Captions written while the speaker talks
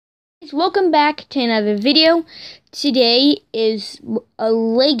Welcome back to another video. Today is a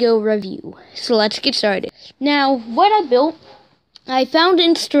Lego review, so let's get started. Now, what I built, I found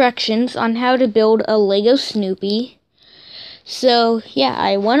instructions on how to build a Lego Snoopy. So yeah,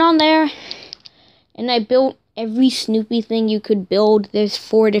 I went on there and I built every Snoopy thing you could build. There's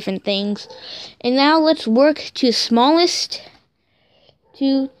 4 different things. And now let's work to smallest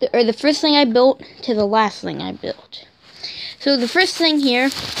to the first thing I built to the last thing I built. So the first thing here,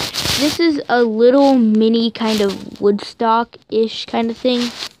 this is a little mini kind of Woodstock-ish kind of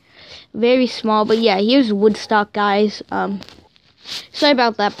thing. Very small, but yeah, here's Woodstock, guys. Sorry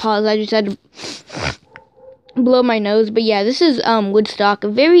about that pause, I just had to blow my nose. But yeah, this is Woodstock,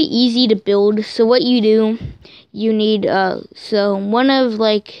 very easy to build. So what you do, you need, so one of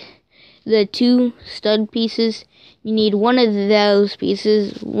like the 2 stud pieces, you need one of those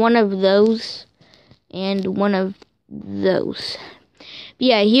pieces, one of those, and one of those. But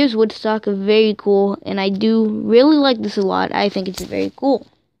yeah, here's Woodstock, very cool, and I do really like this a lot. I think it's very cool.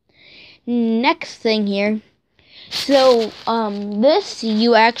 Next thing here, so this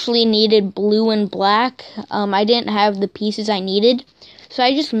you actually needed blue and black. I didn't have the pieces I needed, so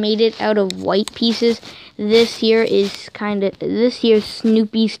I just made it out of white pieces. This here is here's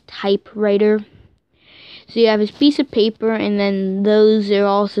Snoopy's typewriter. So you have his piece of paper, and then those are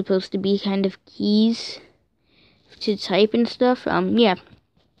all supposed to be kind of keys to type and stuff. Yeah.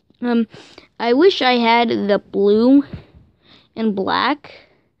 I wish I had the blue and black,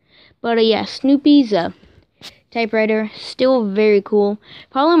 but yeah, Snoopy's typewriter, still very cool.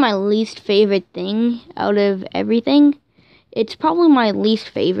 Probably my least favorite thing out of everything. It's probably my least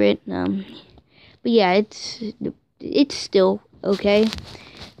favorite. But yeah, it's still okay.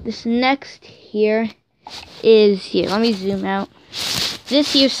 This next here is here. Let me zoom out.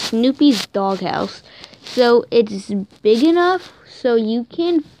 This here's Snoopy's doghouse. So it's big enough so you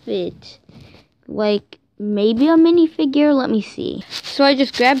can fit like maybe a minifigure. Let me see. So I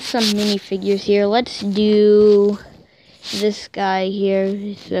just grabbed some minifigures here. Let's do this guy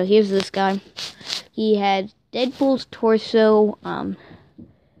here. So here's this guy. He had Deadpool's torso,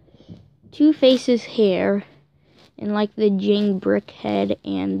 Two-Face's hair, and like the Jane Brick head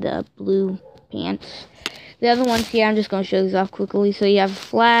and the blue pants. The other ones here, I'm just going to show these off quickly. So you have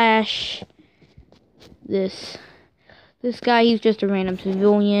Flash. This guy, he's just a random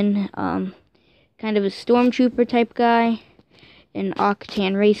civilian, kind of a stormtrooper type guy, an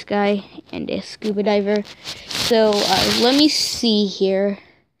octane race guy, and a scuba diver. So let me see here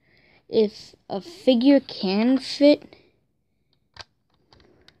if a figure can fit.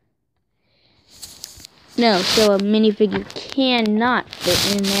 No, so a minifigure cannot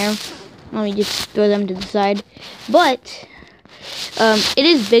fit in there. Let me just throw them to the side. But it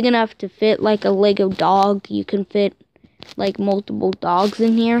is big enough to fit like a Lego dog. You can fit like multiple dogs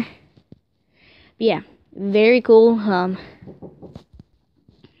in here. But yeah, very cool.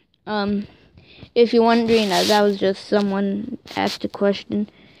 If you're wondering, that was just someone asked a question.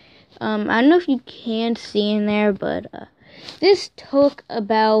 I don't know if you can see in there, but this took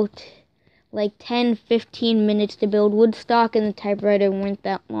about like 10-15 minutes to build. Woodstock and the typewriter weren't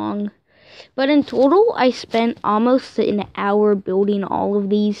that long. But in total, I spent almost an hour building all of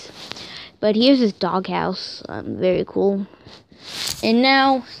these. But here's his doghouse. Very cool. And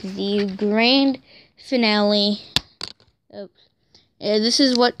now, the grand finale. Oops. This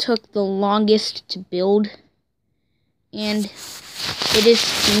is what took the longest to build. And it is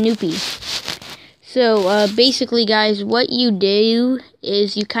Snoopy. So, basically, guys, what you do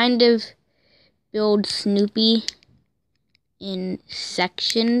is you kind of build Snoopy in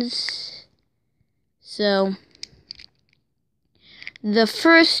sections. So, the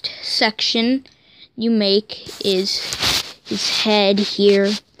first section you make is his head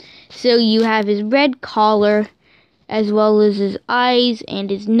here. So you have his red collar, as well as his eyes, and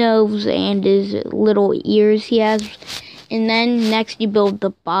his nose, and his little ears he has. And then next you build the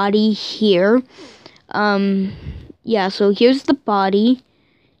body here. Yeah, so here's the body.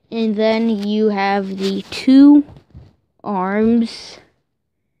 And then you have the 2 arms,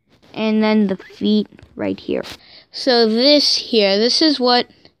 and then the feet right here. So this is what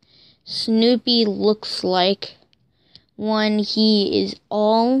Snoopy looks like when he is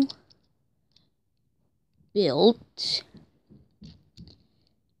all built.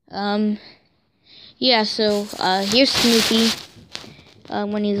 Yeah, so here's Snoopy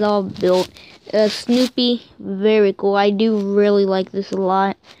when he's all built. Snoopy, very cool. I do really like this a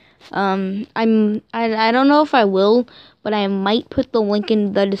lot. I don't know if I will, but I might put the link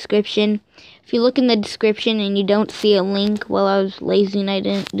in the description. If you look in the description and you don't see a link, well, I was lazy and I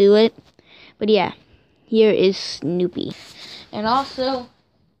didn't do it. But yeah, here is Snoopy. And also,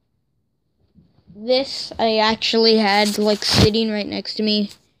 This I actually had like sitting right next to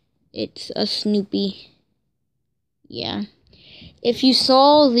me. It's a Snoopy. Yeah. If you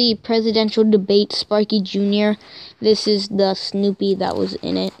saw the presidential debate Sparky Jr., this is the Snoopy that was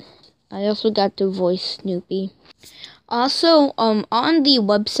in it. I also got to voice Snoopy. Also, on the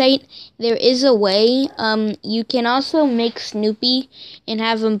website, there is a way, you can also make Snoopy and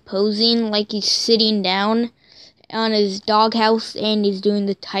have him posing like he's sitting down on his doghouse and he's doing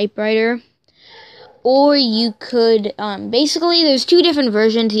the typewriter. Or you could, basically, there's two different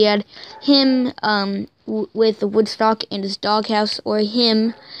versions. You had him, with the Woodstock and his doghouse, or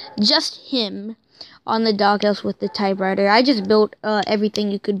him, just him, on the doghouse with the typewriter. I just built,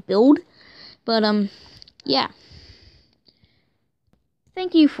 everything you could build. But, yeah.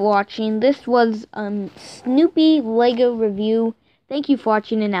 Thank you for watching. This was, Snoopy Lego review. Thank you for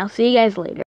watching, and I'll see you guys later.